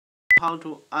how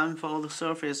to unfold the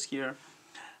surface here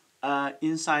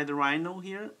inside the Rhino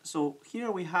here. So here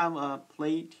we have a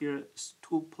plate here,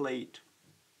 two plate,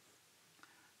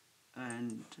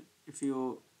 and if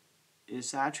you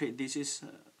is actually this is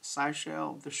a side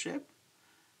shell of the ship,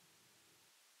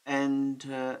 and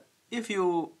if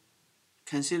you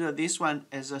consider this one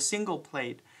as a single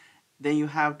plate, then you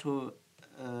have to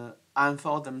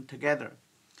unfold them together.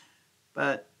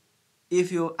 But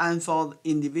if you unfold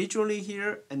individually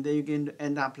here, and then you're going to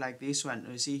end up like this one.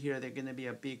 You see here, there's going to be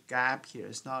a big gap here.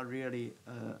 It's not really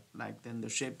like then the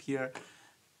shape here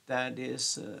that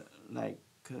is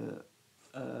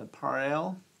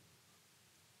parallel.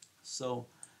 So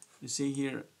you see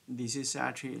here, this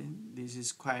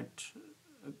is quite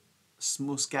a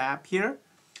smooth gap here.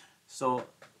 So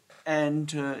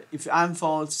and if you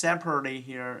unfold separately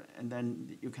here, and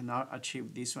then you cannot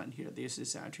achieve this one here. This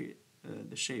is actually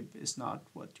the shape is not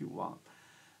what you want.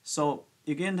 So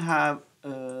you can have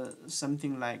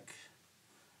something like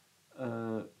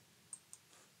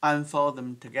unfold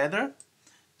them together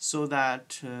so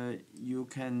that you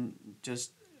can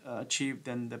just achieve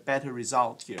then the better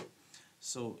result here.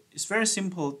 So it's very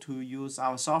simple to use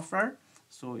our software.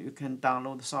 So you can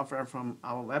download the software from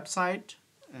our website,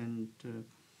 and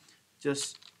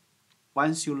just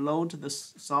once you load the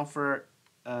software,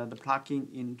 the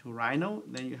plugin into Rhino,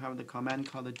 then you have the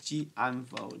command called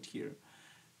gunfold here.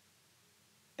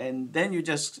 And then you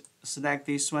just select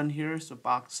this one here, so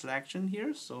box selection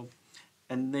here. So,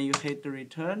 and then you hit the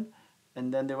return,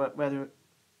 and then whether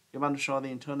you want to show the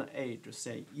internal age, just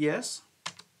say yes.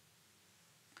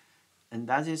 And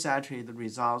that is actually the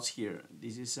results here.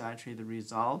 This is actually the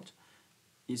result.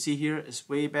 You see here, it's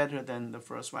way better than the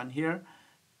first one here.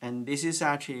 And this is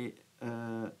actually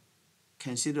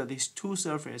consider these two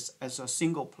surfaces as a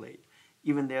single plate,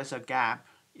 even there's a gap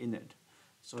in it.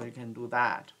 So you can do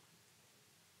that.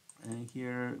 And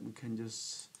here we can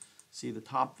just see the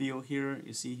top view here.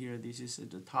 You see here, this is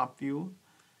the top view,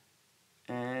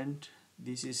 and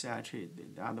this is actually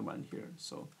the other one here.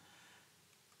 So,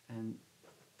 and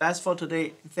that's for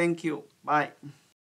today. Thank you. Bye.